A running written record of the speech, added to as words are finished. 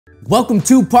Welcome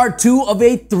to part 2 of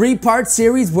a 3-part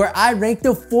series where I rank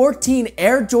the 14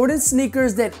 Air Jordan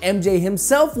sneakers that MJ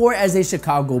himself wore as a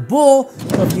Chicago Bull.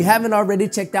 So if you haven't already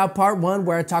checked out part 1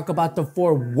 where I talk about the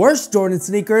 4 worst Jordan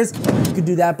sneakers, you can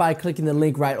do that by clicking the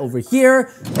link right over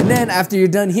here. And then after you're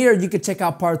done here, you can check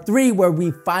out part 3 where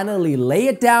we finally lay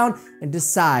it down and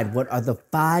decide what are the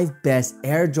 5 best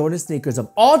Air Jordan sneakers of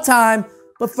all time.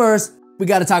 But first, we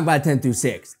gotta talk about 10 through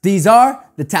 6. These are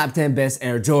the top 10 best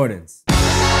Air Jordans.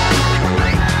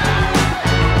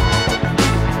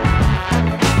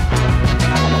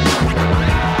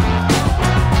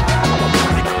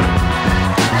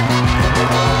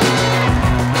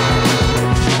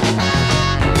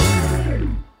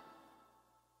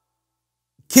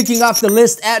 Kicking off the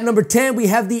list at number 10, we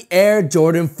have the Air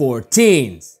Jordan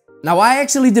 14s. Now, I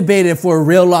actually debated for a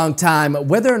real long time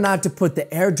whether or not to put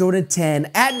the Air Jordan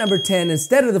 10 at number 10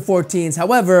 instead of the 14s.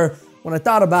 However, when I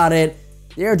thought about it,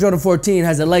 the Air Jordan 14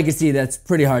 has a legacy that's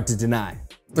pretty hard to deny.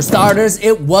 For starters,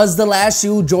 it was the last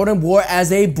shoe Jordan wore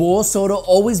as a Bull, so it'll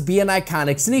always be an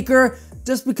iconic sneaker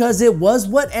just because it was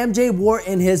what MJ wore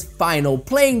in his final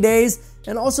playing days,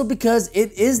 and also because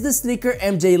it is the sneaker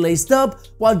MJ laced up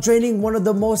while draining one of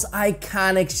the most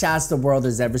iconic shots the world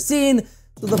has ever seen.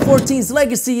 So the 14's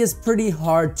legacy is pretty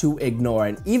hard to ignore,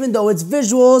 and even though its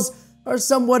visuals are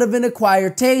somewhat of an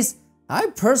acquired taste, I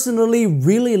personally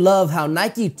really love how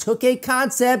Nike took a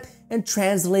concept and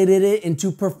translated it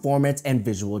into performance and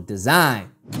visual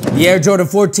design. The Air Jordan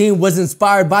 14 was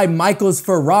inspired by Michael's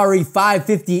Ferrari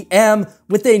 550M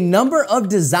with a number of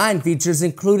design features,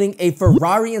 including a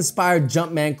Ferrari-inspired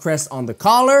Jumpman crest on the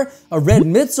collar, a red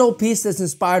midsole piece that's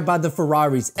inspired by the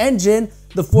Ferrari's engine,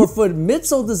 the 4-foot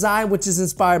midsole design which is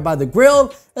inspired by the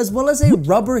grille, as well as a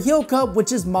rubber heel cup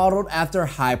which is modeled after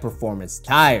high-performance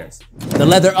tires. The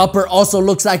leather upper also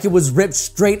looks like it was ripped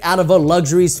straight out of a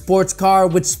luxury sports car,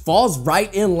 which falls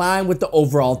right in line with the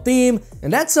overall theme,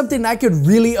 and that's something I could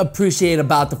really appreciate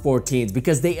about the 14s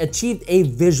because they achieved a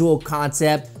visual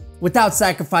concept without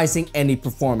sacrificing any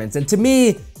performance. And to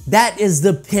me, that is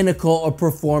the pinnacle of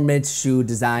performance shoe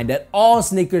design that all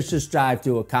sneakers should strive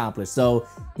to accomplish. So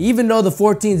even though the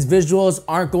 14's visuals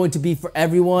aren't going to be for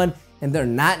everyone, and they're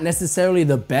not necessarily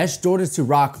the best Jordans to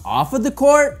rock off of the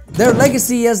court, their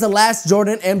legacy as the last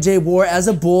Jordan MJ wore as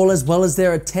a Bull, as well as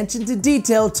their attention to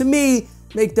detail, to me,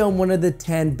 make them one of the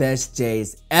 10 best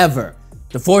J's ever.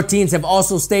 The 14s have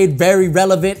also stayed very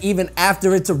relevant even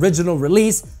after its original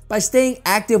release by staying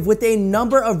active with a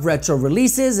number of retro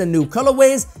releases and new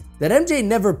colorways that MJ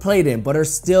never played in but are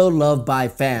still loved by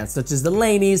fans, such as the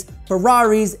Laneys,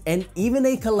 Ferraris, and even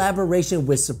a collaboration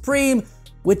with Supreme,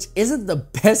 which isn't the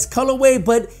best colorway,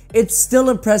 but it's still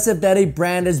impressive that a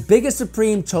brand as big as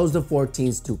Supreme chose the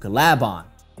 14s to collab on.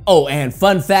 Oh, and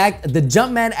fun fact, the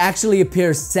Jumpman actually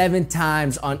appears 7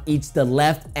 times on each the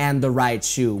left and the right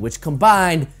shoe, which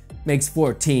combined makes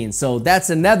 14. So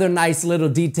that's another nice little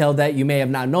detail that you may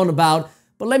have not known about.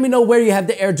 But let me know where you have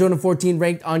the Air Jordan 14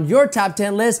 ranked on your top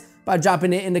 10 list by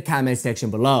dropping it in the comment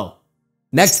section below.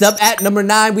 Next up at number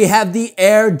 9, we have the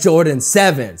Air Jordan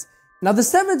 7s. Now the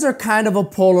 7s are kind of a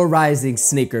polarizing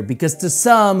sneaker because to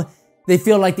some, they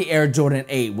feel like the Air Jordan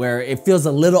 8, where it feels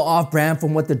a little off-brand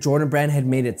from what the Jordan brand had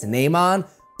made its name on.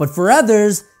 But for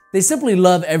others, they simply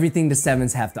love everything the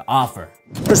 7s have to offer.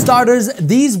 For starters,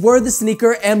 these were the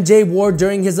sneaker MJ wore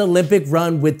during his Olympic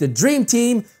run with the Dream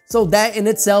Team, so that in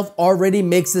itself already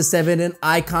makes the 7 an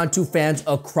icon to fans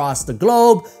across the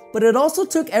globe. But it also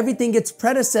took everything its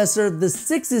predecessor, the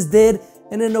 6s, did,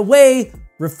 and in a way,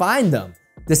 refined them.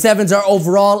 The 7s are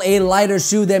overall a lighter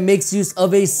shoe that makes use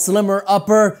of a slimmer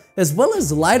upper, as well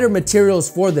as lighter materials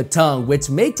for the tongue, which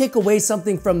may take away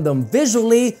something from them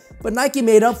visually, but Nike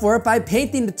made up for it by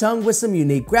painting the tongue with some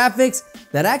unique graphics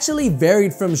that actually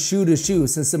varied from shoe to shoe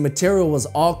since the material was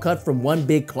all cut from one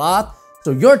big cloth,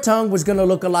 so your tongue was gonna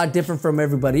look a lot different from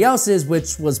everybody else's,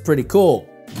 which was pretty cool.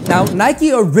 Now,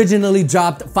 Nike originally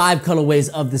dropped 5 colorways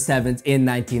of the 7s in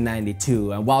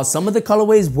 1992, and while some of the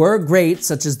colorways were great,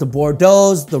 such as the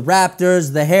Bordeauxs, the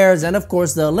Raptors, the Hares, and of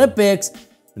course the Olympics,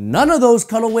 none of those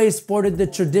colorways sported the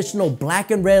traditional black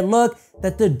and red look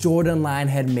that the Jordan line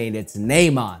had made its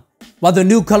name on. While the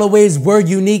new colorways were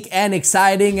unique and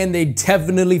exciting, and they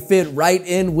definitely fit right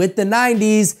in with the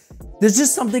 90s, there's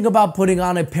just something about putting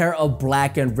on a pair of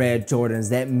black and red Jordans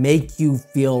that make you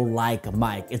feel like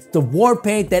Mike. It's the war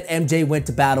paint that MJ went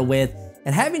to battle with,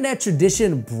 and having that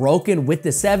tradition broken with the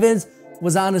 7s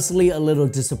was honestly a little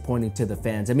disappointing to the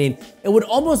fans. I mean, it would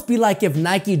almost be like if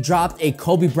Nike dropped a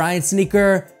Kobe Bryant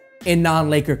sneaker in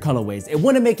non-Laker colorways. It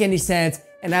wouldn't make any sense,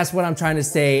 and that's what I'm trying to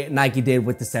say Nike did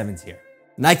with the 7s here.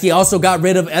 Nike also got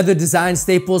rid of other design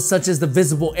staples such as the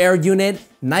visible Air unit,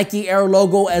 Nike Air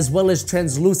logo, as well as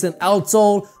translucent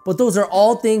outsole, but those are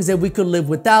all things that we could live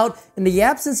without, and the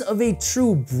absence of a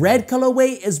true bread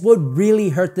colorway is what really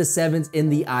hurt the 7s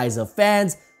in the eyes of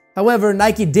fans. However,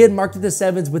 Nike did market the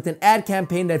 7s with an ad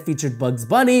campaign that featured Bugs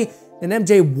Bunny, and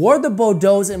MJ wore the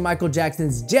Bordeaux in Michael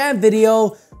Jackson's Jam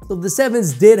video, so the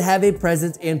 7s did have a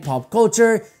presence in pop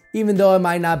culture, even though it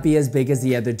might not be as big as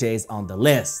the other J's on the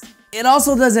list. It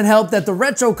also doesn't help that the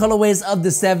retro colorways of the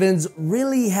 7s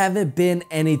really haven't been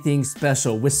anything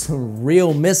special, with some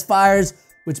real misfires,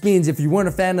 which means if you weren't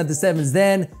a fan of the 7s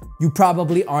then, you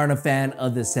probably aren't a fan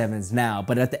of the 7s now.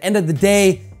 But at the end of the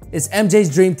day, it's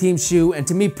MJ's Dream Team shoe, and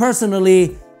to me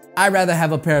personally, I'd rather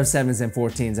have a pair of 7s than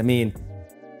 14s. I mean,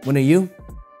 wouldn't you?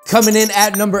 Coming in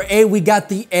at number 8, we got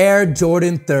the Air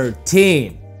Jordan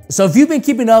 13. So if you've been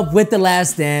keeping up with The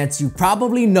Last Dance, you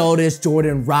probably noticed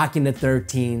Jordan rocking the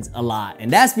 13s a lot.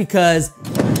 And that's because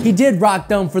he did rock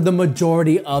them for the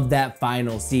majority of that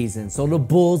final season. So the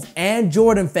Bulls and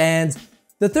Jordan fans,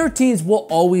 the 13s will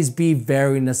always be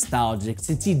very nostalgic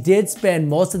since he did spend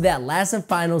most of that last and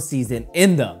final season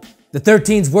in them. The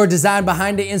 13s were designed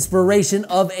behind the inspiration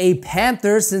of a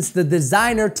panther since the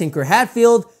designer Tinker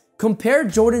Hatfield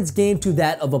compared Jordan's game to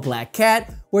that of a black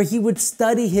cat, where he would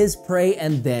study his prey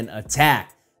and then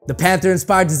attack. The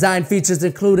Panther-inspired design features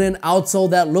include an outsole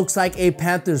that looks like a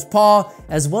panther's paw,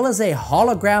 as well as a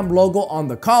hologram logo on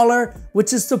the collar,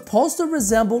 which is supposed to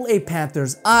resemble a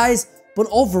panther's eyes, but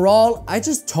overall, I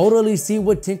just totally see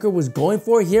what Tinker was going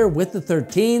for here with the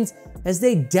 13s, as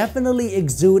they definitely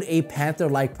exude a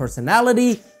panther-like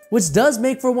personality, which does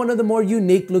make for one of the more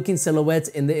unique looking silhouettes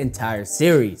in the entire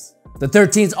series. The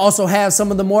 13s also have some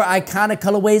of the more iconic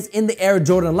colorways in the Air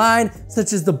Jordan line,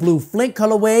 such as the blue Flint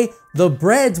colorway, the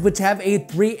Breads, which have a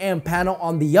 3M panel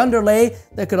on the underlay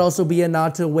that could also be a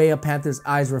nod to the way a panther's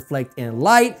eyes reflect in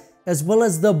light, as well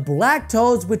as the Black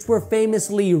Toes, which were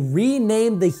famously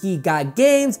renamed the He Got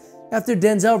Games after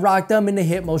Denzel rocked them in the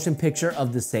hit motion picture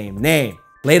of the same name.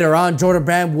 Later on, Jordan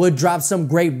Brand would drop some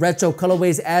great retro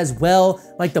colorways as well,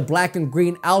 like the black and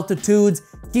green Altitudes,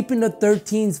 keeping the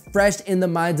 13s fresh in the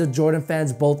minds of Jordan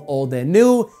fans both old and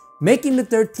new, making the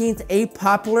 13s a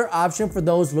popular option for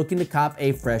those looking to cop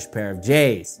a fresh pair of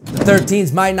J's. The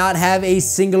 13s might not have a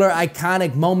singular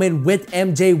iconic moment with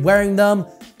MJ wearing them,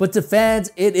 but to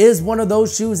fans, it is one of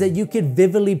those shoes that you could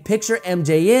vividly picture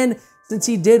MJ in, since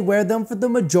he did wear them for the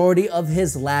majority of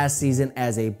his last season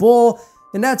as a Bull,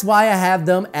 and that's why I have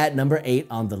them at number 8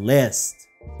 on the list.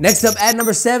 Next up at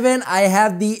number 7, I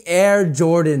have the Air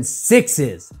Jordan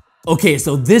 6s. Okay,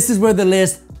 so this is where the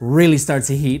list really starts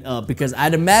to heat up, because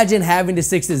I'd imagine having the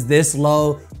 6s this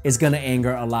low is gonna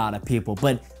anger a lot of people.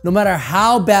 But no matter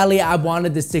how badly I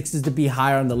wanted the 6s to be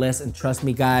higher on the list, and trust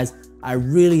me guys, I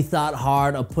really thought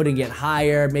hard of putting it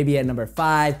higher, maybe at number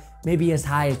 5, maybe as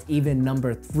high as even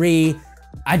number 3.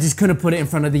 I just couldn't put it in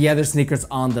front of the other sneakers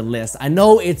on the list. I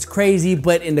know it's crazy,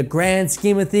 but in the grand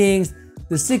scheme of things,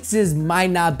 the 6s might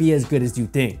not be as good as you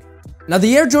think. Now,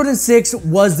 the Air Jordan 6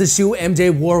 was the shoe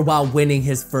MJ wore while winning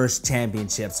his first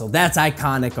championship, so that's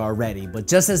iconic already. But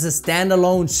just as a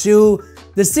standalone shoe,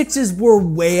 the 6s were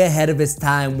way ahead of its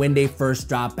time when they first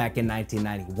dropped back in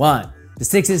 1991. The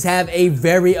 6s have a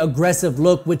very aggressive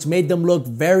look, which made them look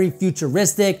very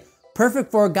futuristic,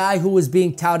 perfect for a guy who was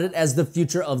being touted as the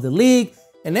future of the league.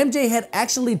 And MJ had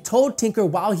actually told Tinker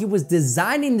while he was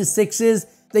designing the 6s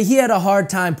that he had a hard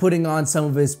time putting on some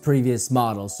of his previous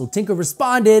models. So Tinker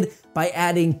responded by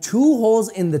adding 2 holes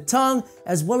in the tongue,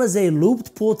 as well as a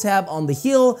looped pull tab on the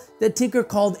heel that Tinker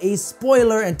called a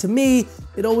spoiler, and to me,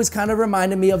 it always kind of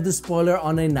reminded me of the spoiler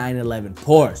on a 911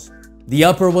 Porsche. The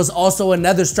upper was also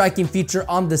another striking feature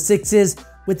on the 6s,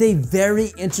 with a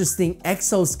very interesting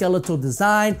exoskeletal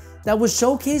design that was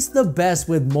showcased the best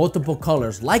with multiple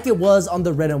colors, like it was on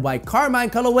the red and white Carmine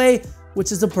colorway,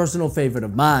 which is a personal favorite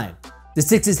of mine. The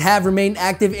 6s have remained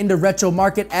active in the retro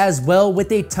market as well,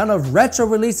 with a ton of retro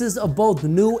releases of both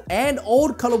new and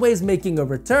old colorways making a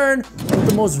return, with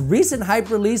the most recent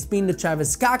hype release being the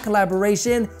Travis Scott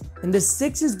collaboration, and the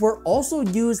 6s were also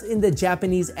used in the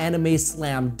Japanese anime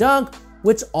Slam Dunk,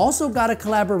 which also got a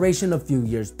collaboration a few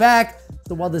years back.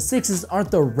 So while the 6s aren't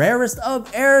the rarest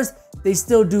of Airs, they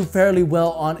still do fairly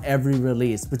well on every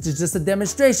release, which is just a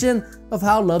demonstration of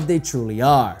how loved they truly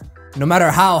are. No matter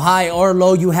how high or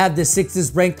low you have the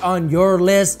 6s ranked on your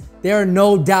list, they are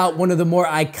no doubt one of the more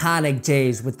iconic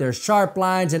J's, with their sharp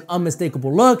lines and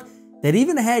unmistakable look that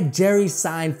even had Jerry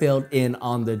Seinfeld in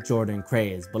on the Jordan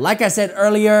craze. But like I said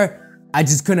earlier, I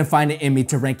just couldn't find it in me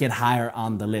to rank it higher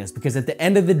on the list, because at the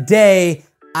end of the day,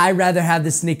 I'd rather have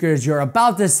the sneakers you're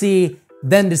about to see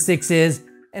than the 6s,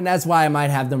 and that's why I might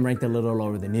have them ranked a little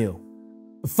lower than you.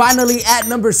 Finally, at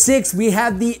number 6, we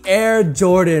have the Air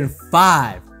Jordan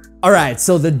 5. Alright,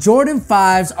 so the Jordan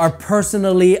 5s are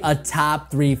personally a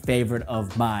top 3 favorite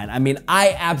of mine. I mean,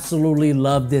 I absolutely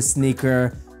love this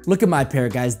sneaker. Look at my pair,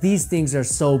 guys. These things are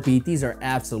so beat. These are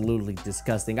absolutely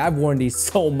disgusting. I've worn these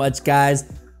so much, guys.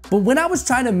 But when I was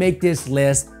trying to make this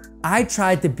list, I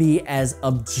tried to be as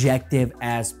objective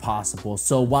as possible.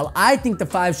 So while I think the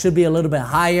 5 should be a little bit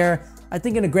higher, I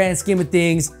think in the grand scheme of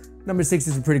things, number 6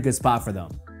 is a pretty good spot for them.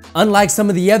 Unlike some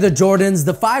of the other Jordans,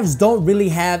 the 5s don't really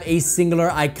have a singular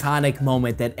iconic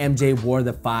moment that MJ wore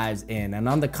the 5s in. And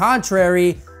on the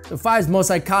contrary, the 5's most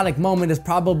iconic moment is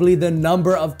probably the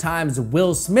number of times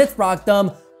Will Smith rocked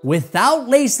them without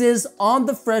laces on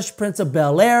the Fresh Prince of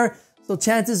Bel-Air. So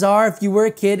chances are, if you were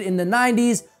a kid in the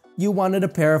 90s, you wanted a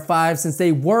pair of 5s since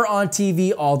they were on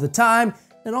TV all the time.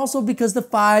 And also because the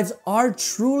 5s are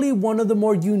truly one of the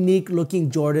more unique looking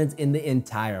Jordans in the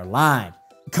entire line.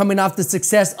 Coming off the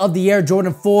success of the Air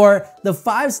Jordan 4, the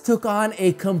 5s took on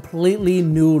a completely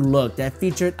new look that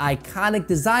featured iconic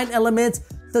design elements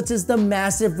such as the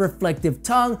massive reflective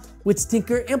tongue, which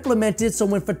Tinker implemented so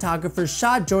when photographers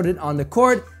shot Jordan on the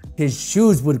court, his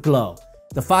shoes would glow.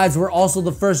 The 5s were also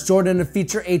the first Jordan to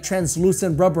feature a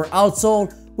translucent rubber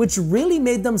outsole, which really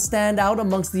made them stand out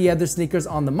amongst the other sneakers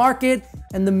on the market,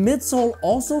 and the midsole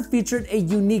also featured a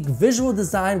unique visual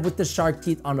design with the shark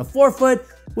teeth on the forefoot,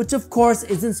 which of course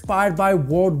is inspired by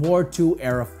World War II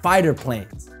era fighter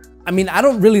planes. I mean, I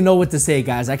don't really know what to say,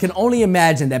 guys. I can only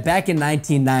imagine that back in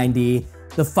 1990,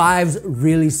 the 5s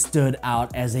really stood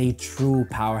out as a true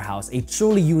powerhouse, a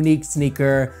truly unique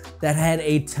sneaker that had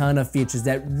a ton of features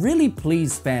that really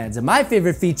pleased fans. And my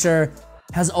favorite feature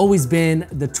has always been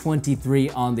the 23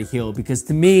 on the heel, because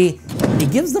to me,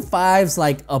 it gives the 5s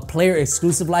like a player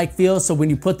exclusive like feel. So when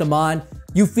you put them on,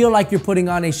 you feel like you're putting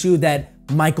on a shoe that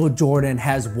Michael Jordan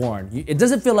has worn. It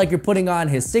doesn't feel like you're putting on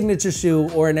his signature shoe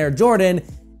or an Air Jordan.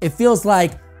 It feels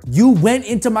like you went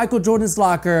into Michael Jordan's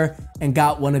locker and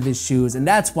got one of his shoes. And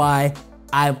that's why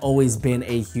I've always been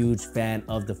a huge fan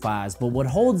of the 5s. But what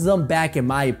holds them back, in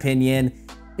my opinion,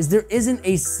 is there isn't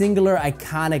a singular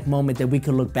iconic moment that we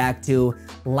can look back to,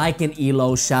 like an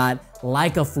ELO shot,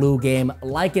 like a flu game,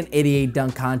 like an 88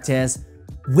 dunk contest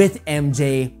with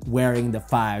MJ wearing the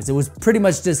 5s. It was pretty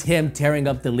much just him tearing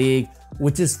up the league,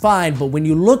 which is fine. But when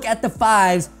you look at the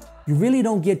 5s, you really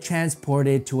don't get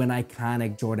transported to an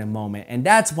iconic Jordan moment. And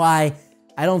that's why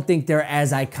I don't think they're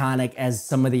as iconic as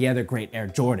some of the other great Air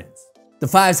Jordans. The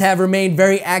 5s have remained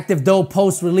very active though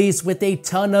post-release with a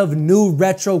ton of new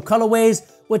retro colorways,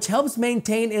 which helps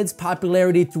maintain its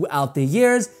popularity throughout the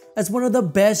years as one of the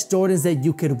best Jordans that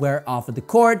you could wear off of the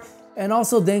court, and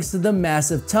also thanks to the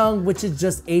massive tongue, which is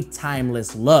just a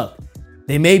timeless look.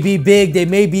 They may be big, they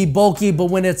may be bulky, but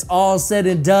when it's all said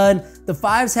and done, the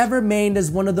 5s have remained as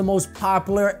one of the most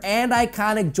popular and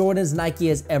iconic Jordans Nike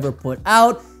has ever put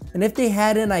out. And if they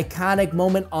had an iconic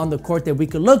moment on the court that we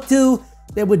could look to,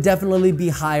 they would definitely be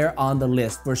higher on the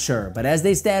list for sure. But as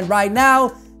they stand right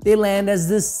now, they land as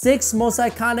the 6th most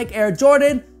iconic Air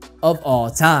Jordan of all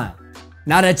time.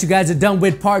 Now that you guys are done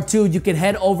with part 2, you can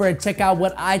head over and check out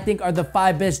what I think are the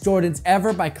 5 best Jordans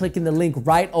ever by clicking the link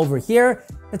right over here,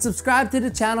 and subscribe to the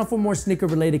channel for more sneaker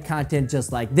related content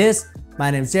just like this.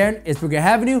 My name's Jaron, it's been great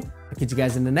having you. I'll catch you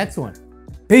guys in the next one.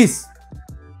 Peace.